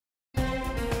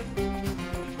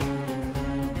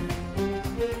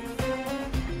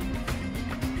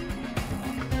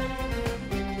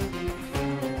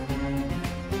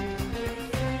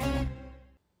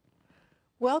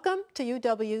Welcome to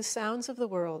UW's Sounds of the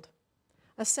World,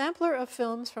 a sampler of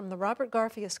films from the Robert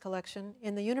Garfias collection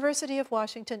in the University of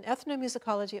Washington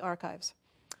Ethnomusicology Archives.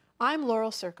 I'm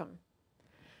Laurel Sercom.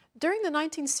 During the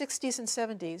 1960s and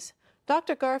 70s,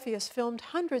 Dr. Garfias filmed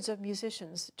hundreds of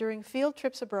musicians during field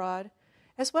trips abroad,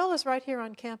 as well as right here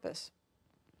on campus.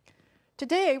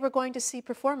 Today, we're going to see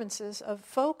performances of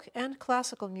folk and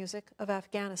classical music of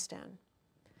Afghanistan.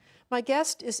 My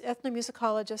guest is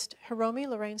ethnomusicologist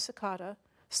Homayoun Sakhi,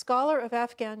 scholar of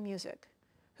Afghan music,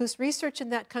 whose research in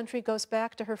that country goes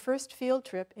back to her first field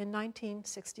trip in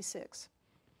 1966.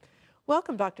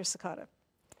 Welcome, Dr. Sakhi.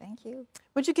 Thank you.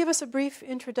 Would you give us a brief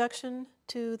introduction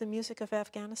to the music of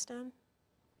Afghanistan?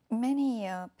 Many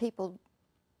people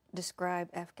describe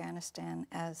Afghanistan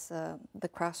as the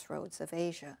crossroads of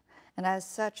Asia, and as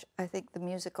such, I think the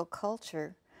musical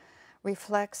culture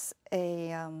reflects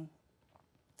a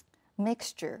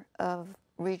mixture of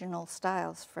regional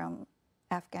styles from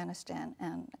Afghanistan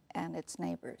and its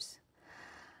neighbors.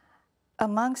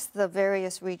 Amongst the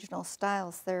various regional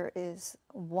styles, there is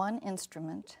one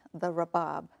instrument, the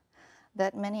rabab,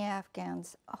 that many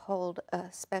Afghans hold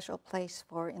a special place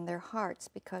for in their hearts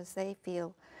because they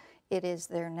feel it is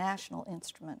their national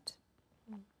instrument.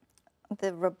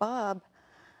 The rabab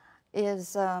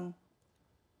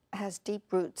has deep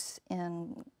roots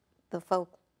in the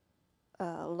folk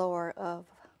lore of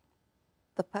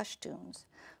the Pashtuns,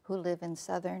 who live in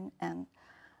southern and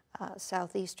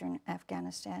southeastern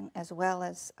Afghanistan, as well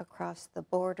as across the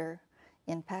border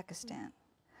in Pakistan.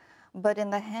 But in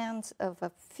the hands of a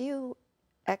few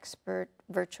expert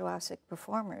virtuosic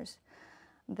performers,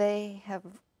 they have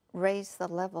raised the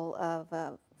level of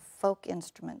a folk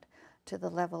instrument to the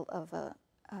level of a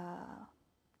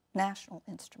national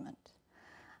instrument.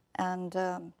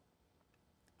 And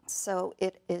so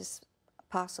it is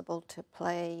possible to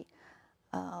play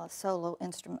solo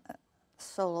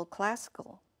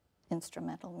classical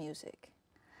instrumental music.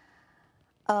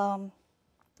 The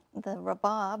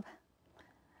rabab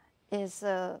is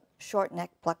a short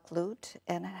neck pluck lute,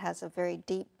 and it has a very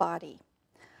deep body.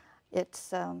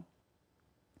 It's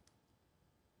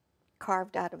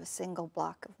carved out of a single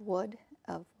block of wood,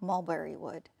 of mulberry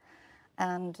wood,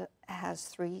 and has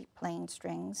 3 plain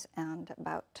strings and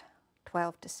about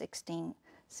 12 to 16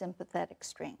 sympathetic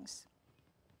strings.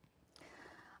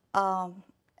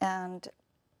 And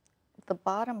the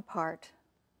bottom part,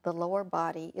 the lower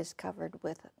body, is covered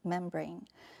with membrane,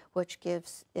 which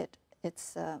gives it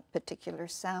its particular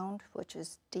sound, which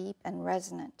is deep and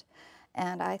resonant,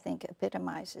 and I think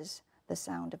epitomizes the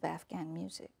sound of Afghan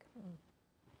music.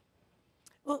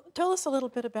 Well, tell us a little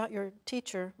bit about your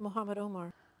teacher, Mohammad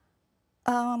Omar.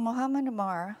 Mohammad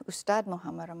Omar, Ustad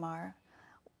Mohammad Omar,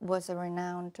 was a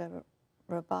renowned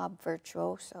rabab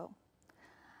virtuoso.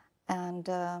 And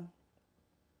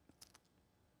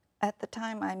at the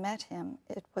time I met him,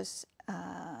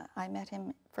 I met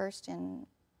him first in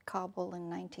Kabul in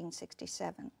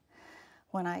 1967,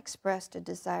 when I expressed a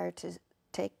desire to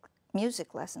take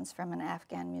music lessons from an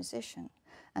Afghan musician.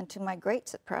 And to my great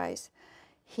surprise,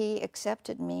 he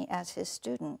accepted me as his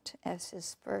student, as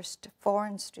his first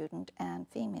foreign student and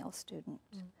female student.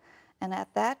 And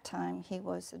at that time, he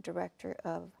was the director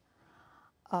of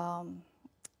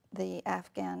the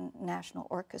Afghan National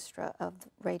Orchestra of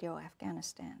Radio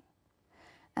Afghanistan.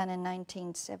 And in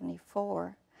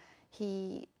 1974,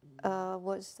 he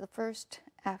was the first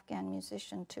Afghan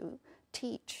musician to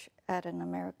teach at a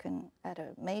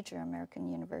major American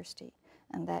university,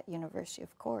 and that university,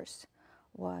 of course,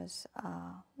 was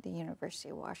the University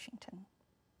of Washington.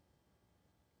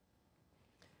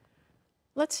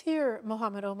 Let's hear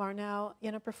Mohammad Omar now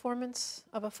in a performance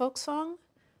of a folk song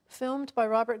filmed by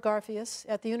Robert Garfias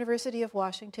at the University of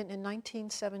Washington in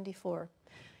 1974.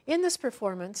 In this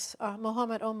performance,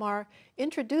 Mohammad Omar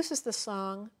introduces the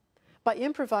song by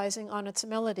improvising on its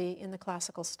melody in the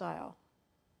classical style.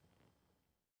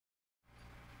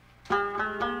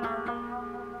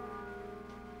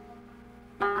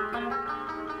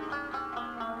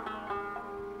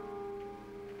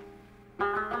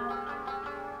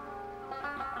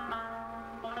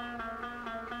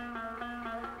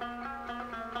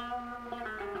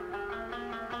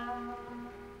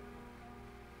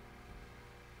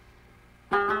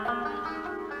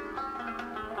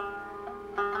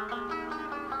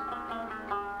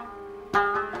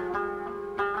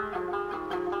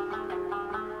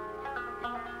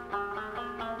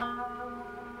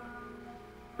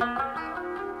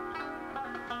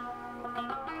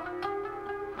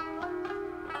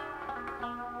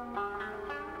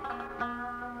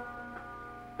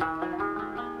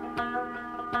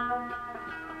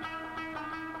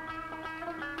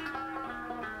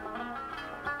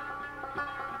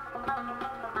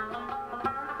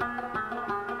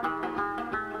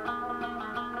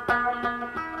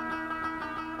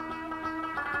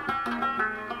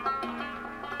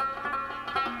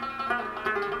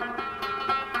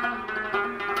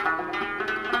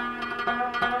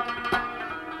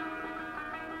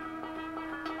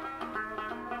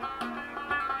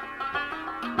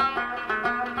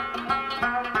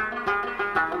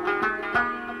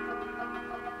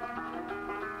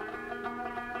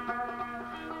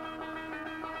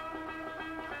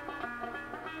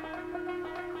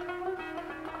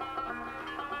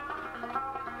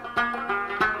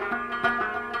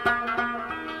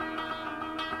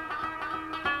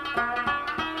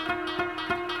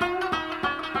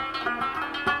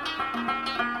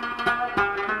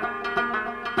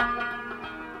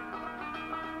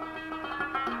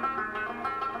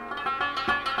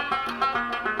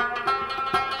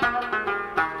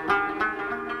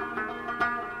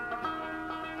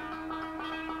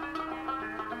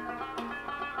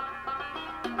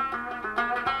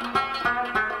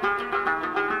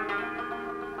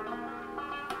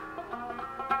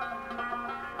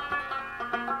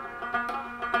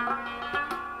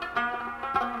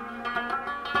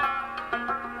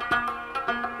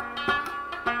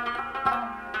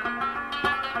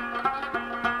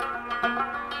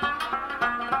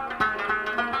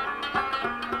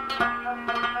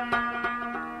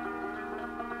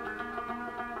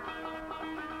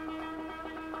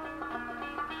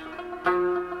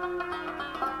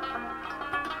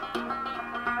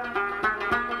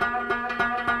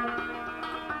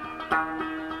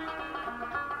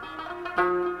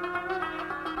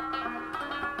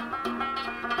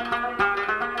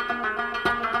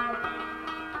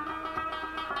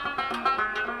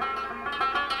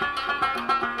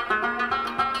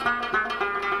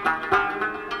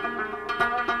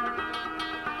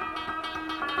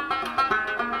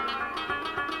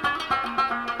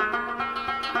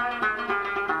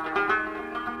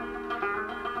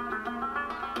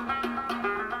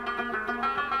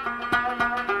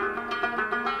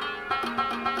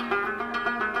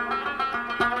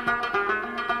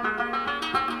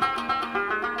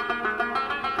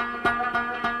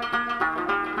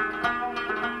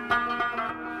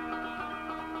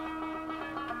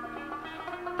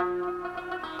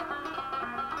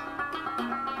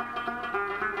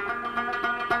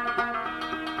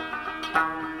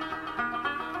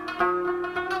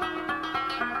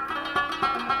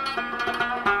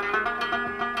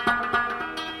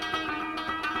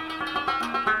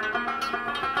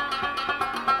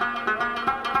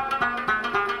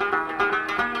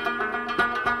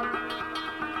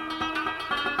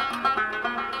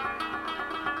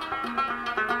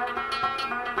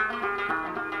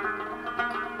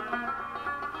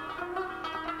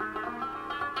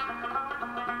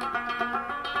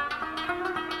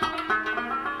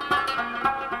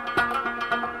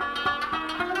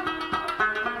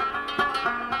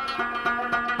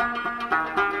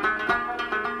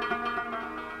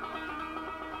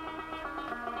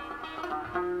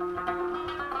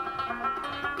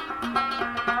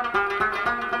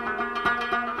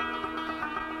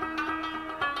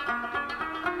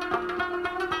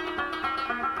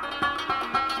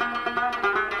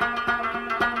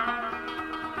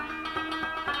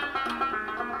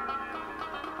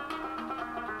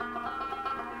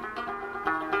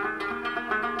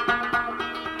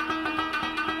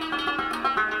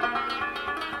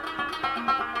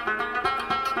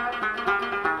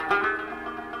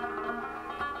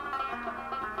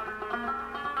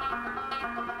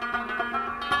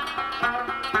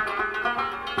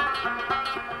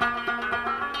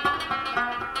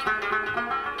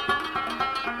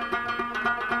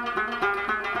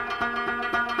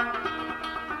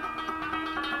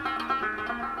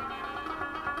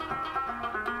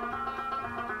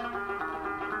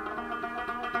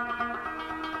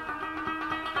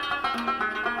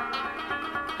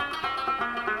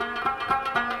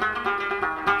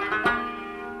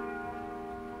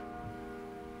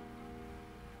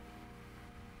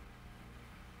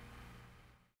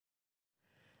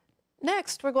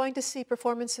 Next, we're going to see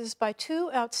performances by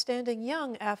two outstanding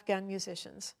young Afghan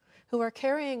musicians who are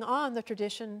carrying on the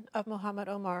tradition of Mohammad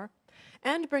Omar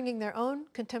and bringing their own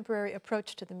contemporary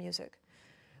approach to the music.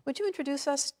 Would you introduce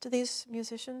us to these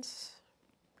musicians?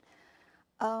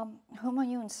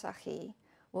 Homayoun Sakhi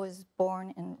was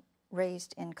born and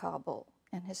raised in Kabul,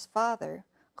 and his father,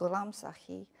 Ghulam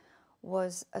Sakhi,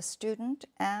 was a student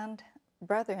and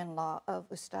brother-in-law of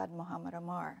Ustad Mohammad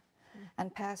Omar,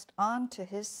 and passed on to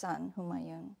his son,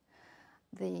 Homayoun,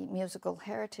 the musical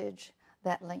heritage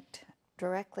that linked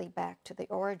directly back to the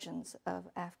origins of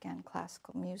Afghan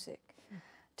classical music.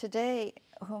 Today,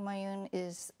 Homayoun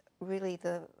is really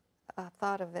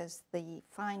thought of as the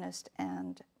finest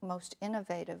and most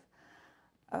innovative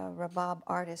rabab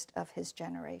artist of his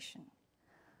generation.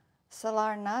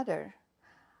 Salar Nader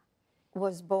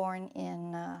was born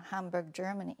in Hamburg,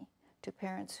 Germany, to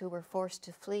parents who were forced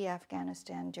to flee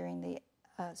Afghanistan during the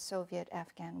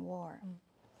Soviet-Afghan War.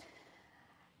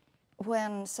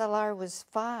 When Salar was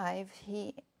 5,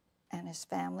 he and his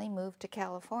family moved to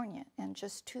California, and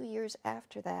just 2 years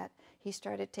after that, he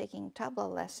started taking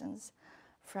tabla lessons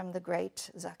from the great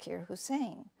Zakir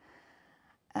Hussain.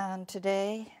 And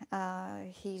today,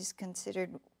 he's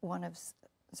considered one of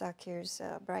Zakir's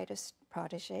brightest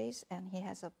protégés, and he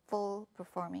has a full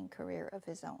performing career of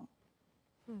his own.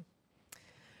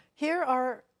 Here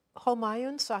are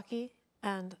Homayoun Sakhi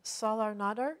and Salar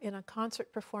Nader in a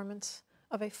concert performance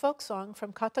of a folk song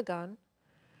from Katagan,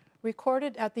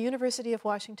 recorded at the University of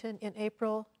Washington in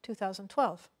April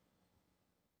 2012.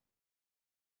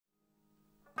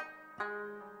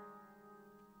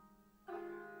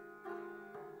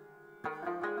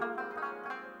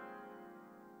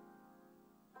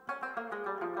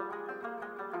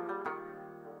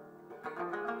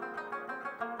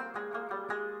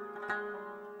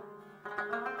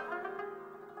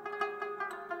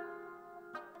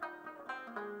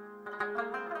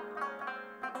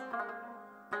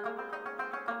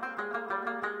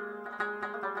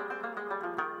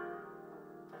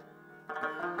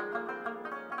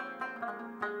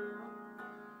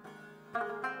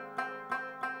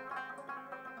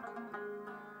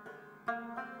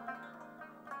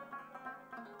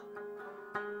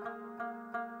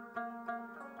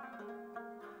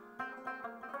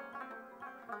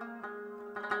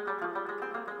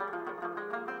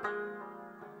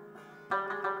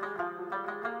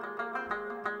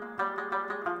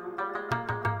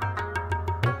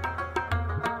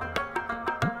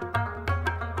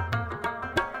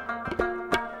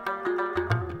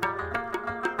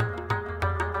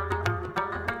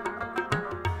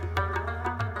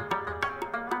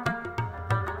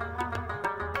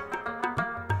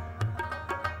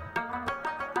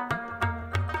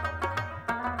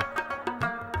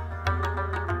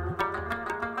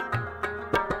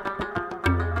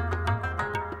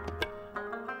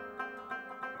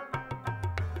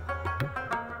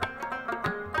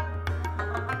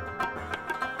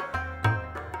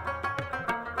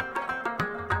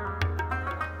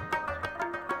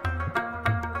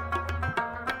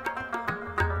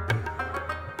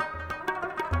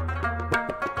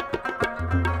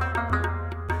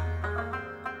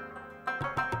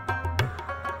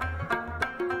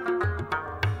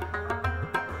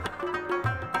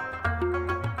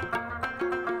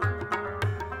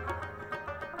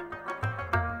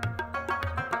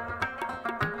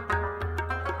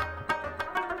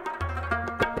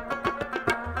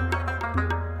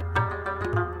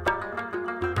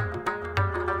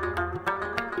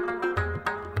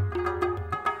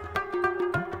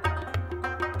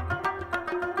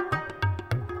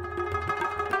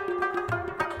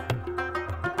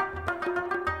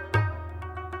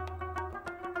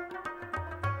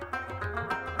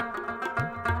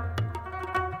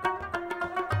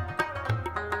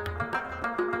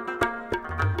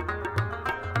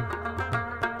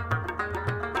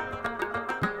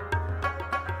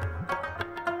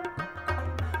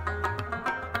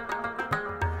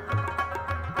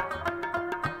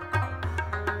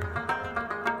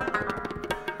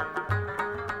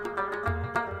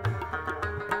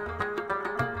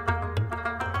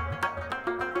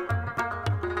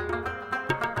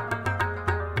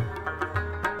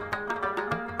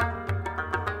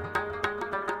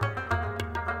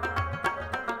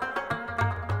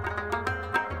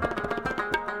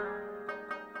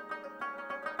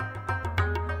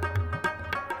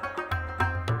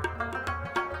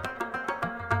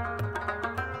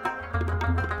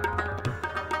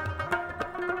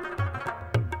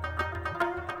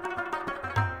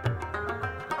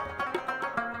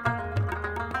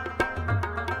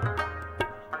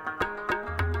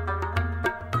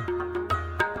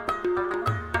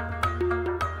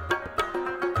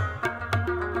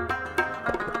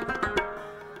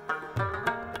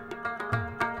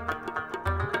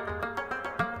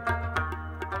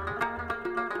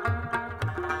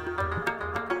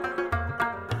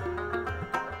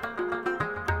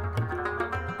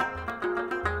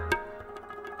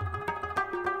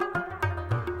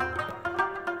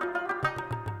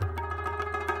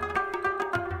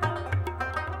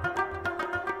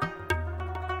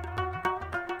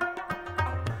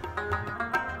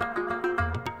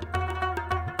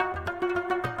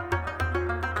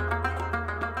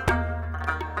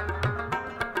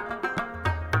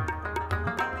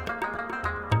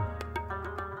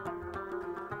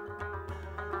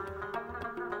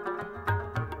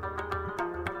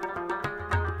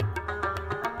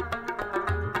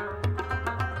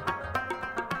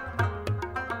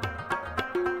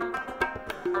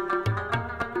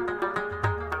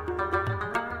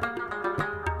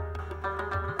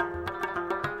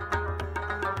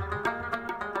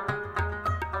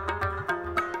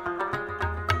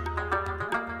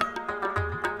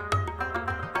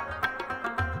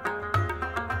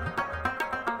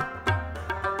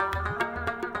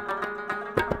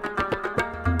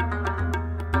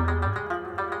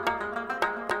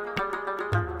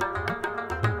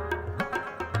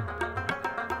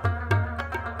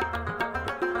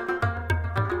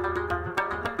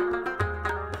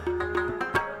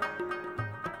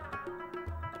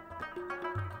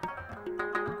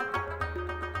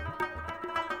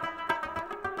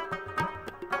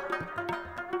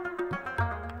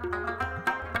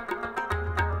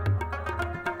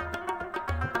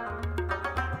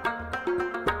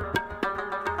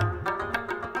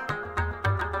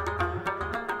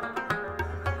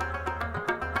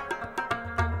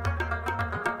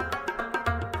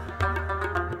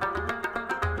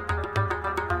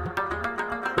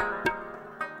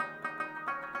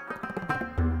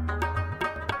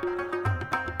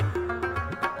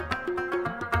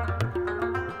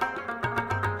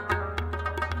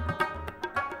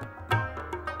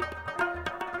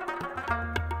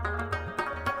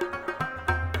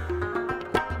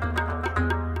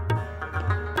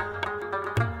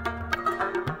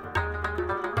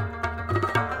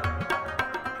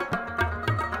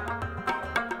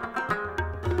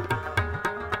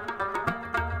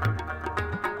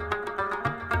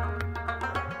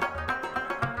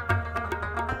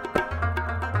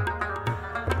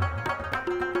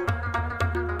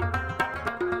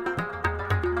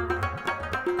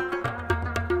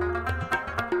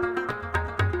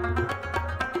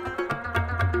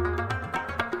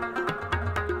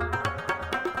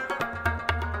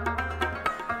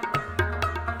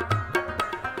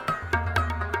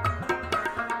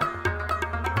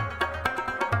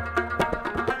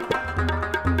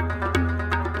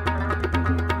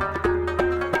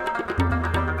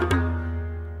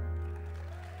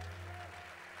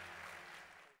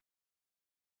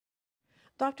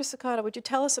 Dr. Sakata, would you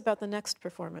tell us about the next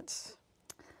performance?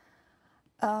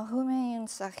 Homayoun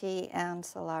Sakhi and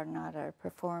Salar Nader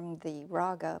performed the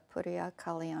raga Puriya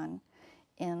Kalyan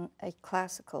in a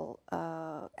classical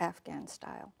Afghan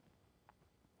style.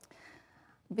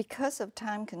 Because of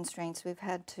time constraints, we've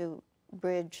had to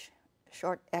bridge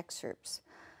short excerpts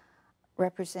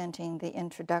representing the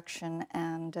introduction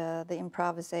and the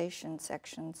improvisation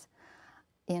sections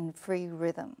in free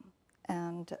rhythm,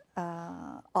 and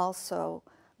also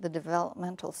the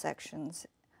developmental sections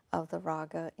of the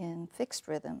raga in fixed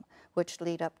rhythm, which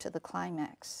lead up to the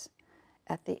climax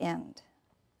at the end.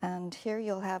 And here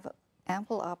you'll have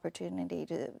ample opportunity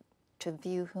to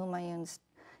view Humayun's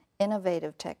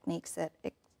innovative techniques that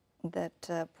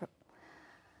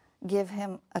give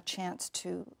him a chance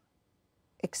to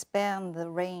expand the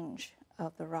range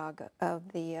of the raga,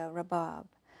 of the rabab,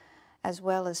 as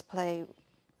well as play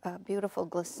beautiful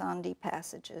glissandi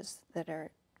passages that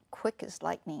are quick as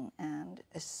lightning and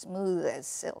as smooth as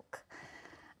silk.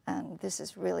 And this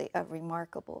is really a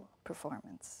remarkable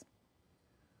performance.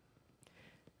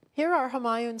 Here are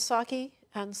Homayoun Sakhi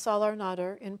and Salar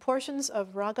Nader in portions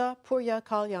of Raga Purya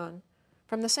Kalyan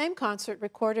from the same concert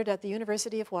recorded at the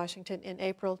University of Washington in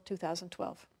April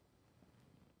 2012.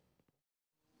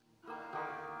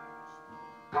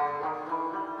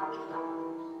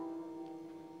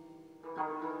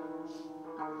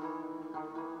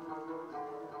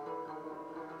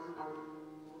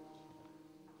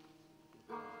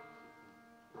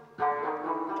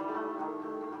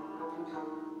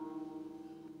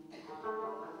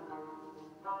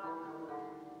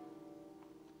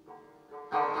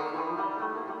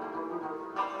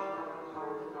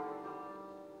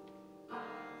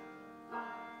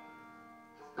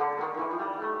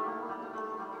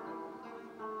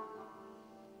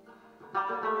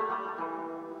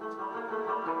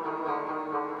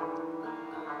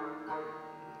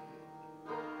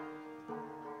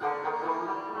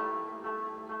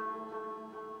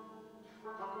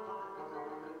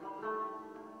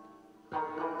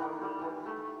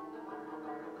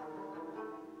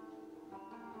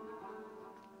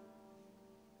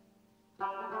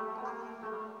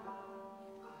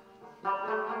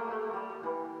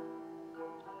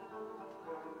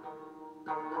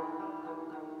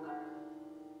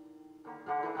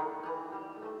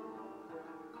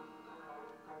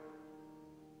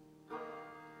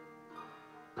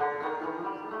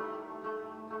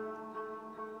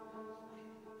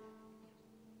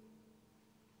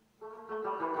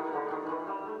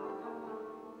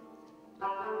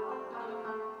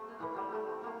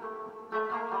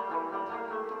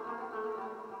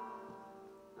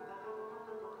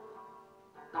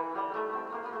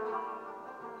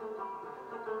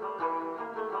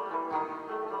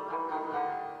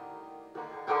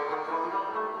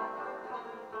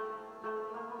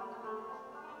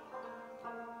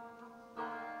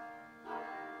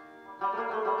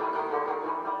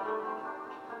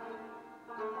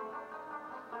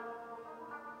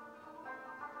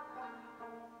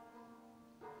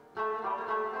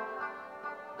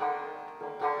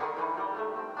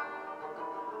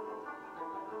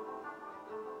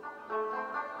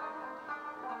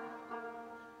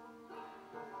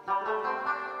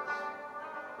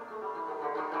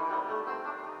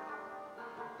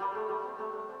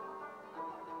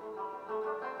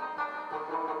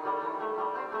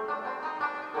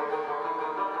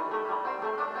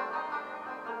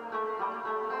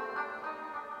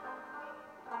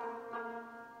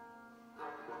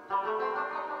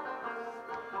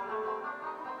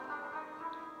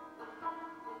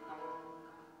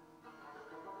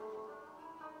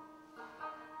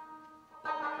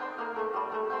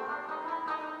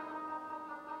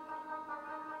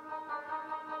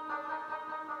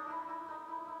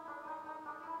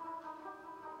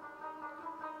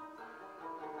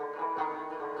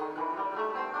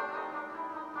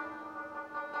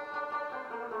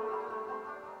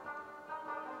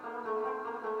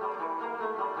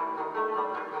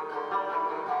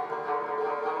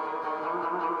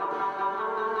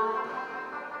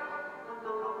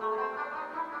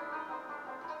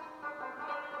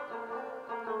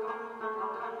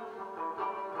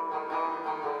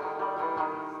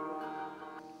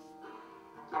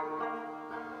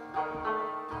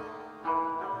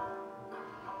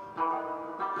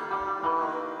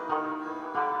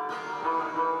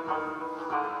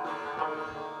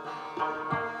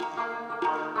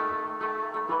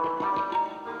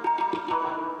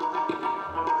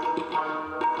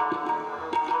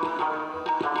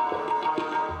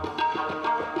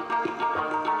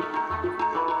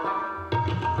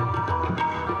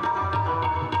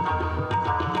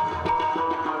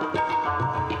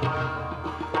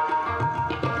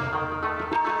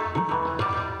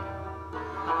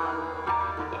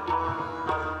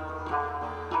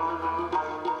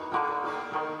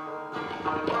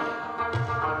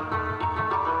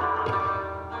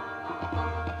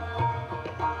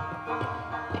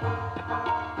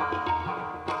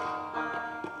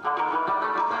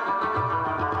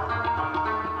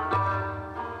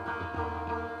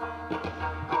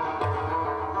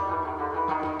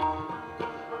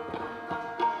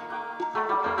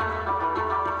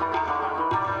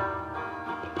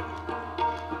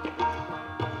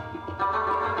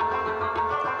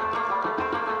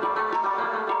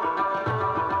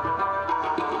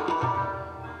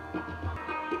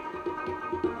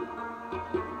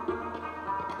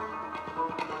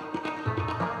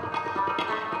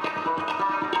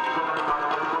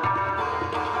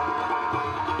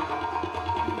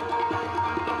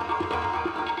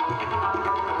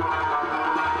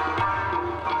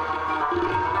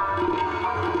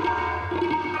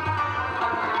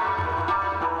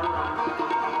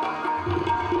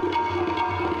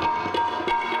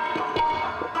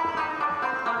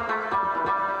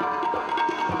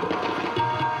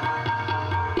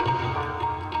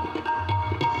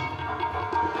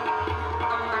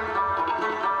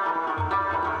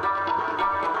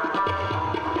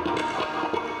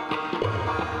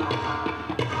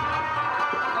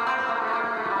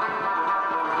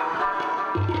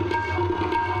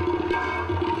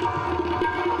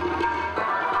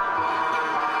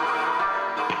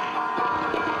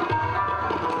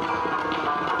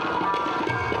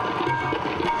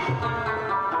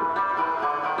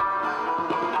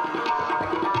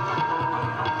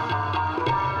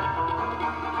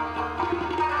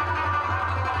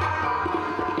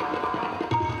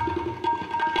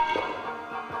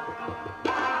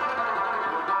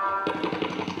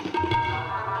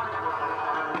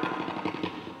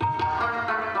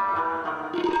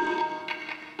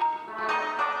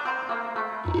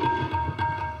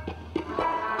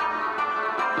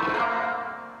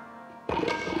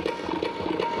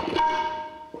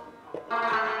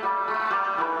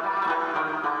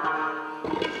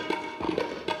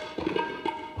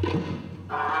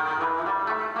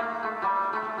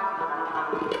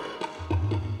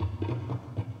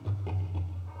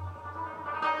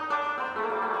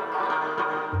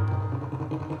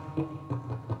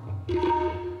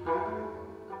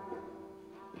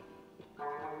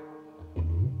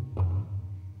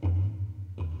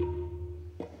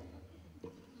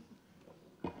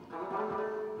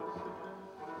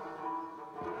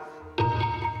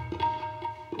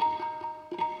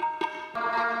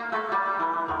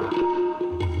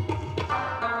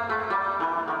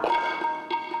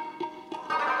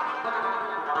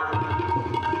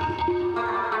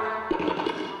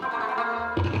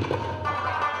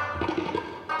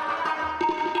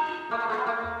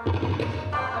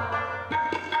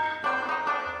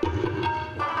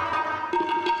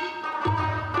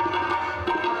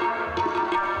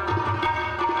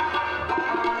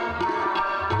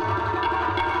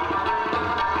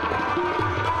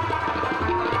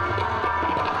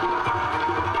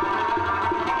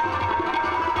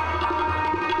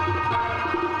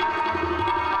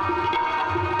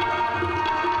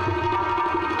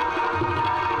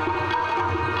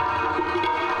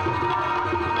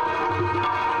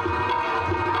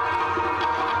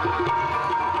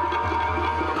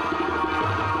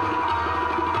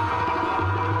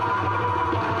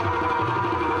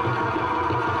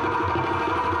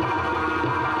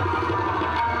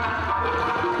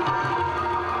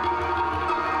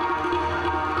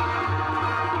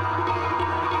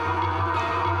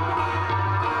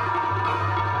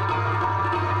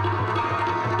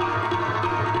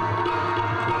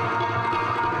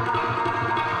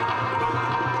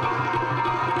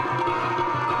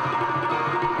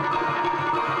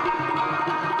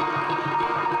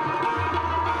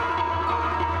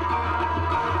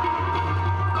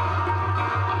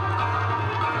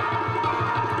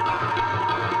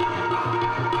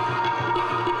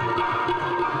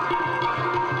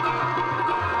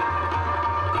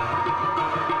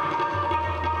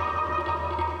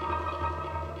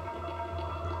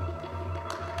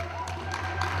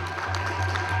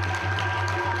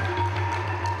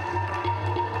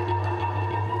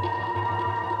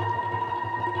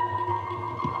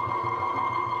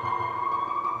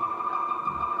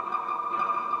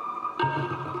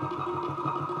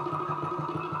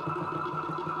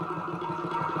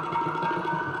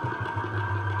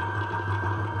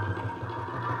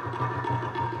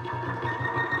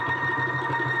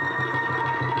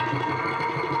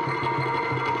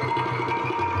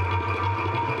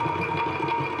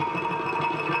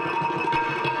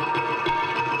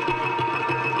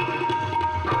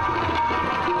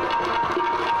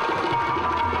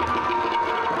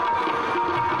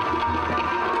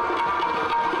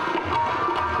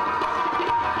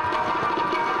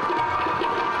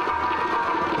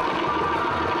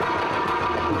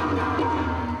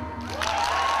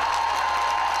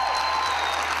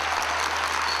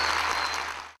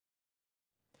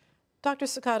 Dr.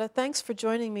 Sakhi, thanks for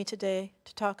joining me today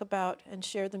to talk about and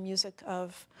share the music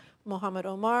of Mohammad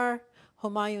Omar,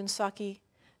 Homayoun Sakhi,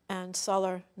 and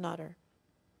Salar Nader.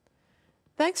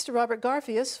 Thanks to Robert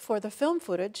Garfias for the film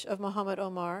footage of Mohammad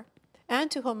Omar, and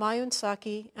to Homayoun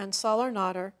Sakhi and Salar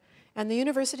Nader and the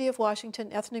University of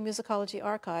Washington Ethnomusicology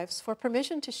Archives for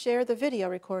permission to share the video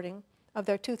recording of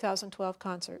their 2012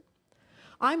 concert.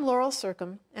 I'm Laurel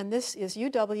Circum, and this is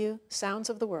UW Sounds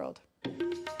of the World.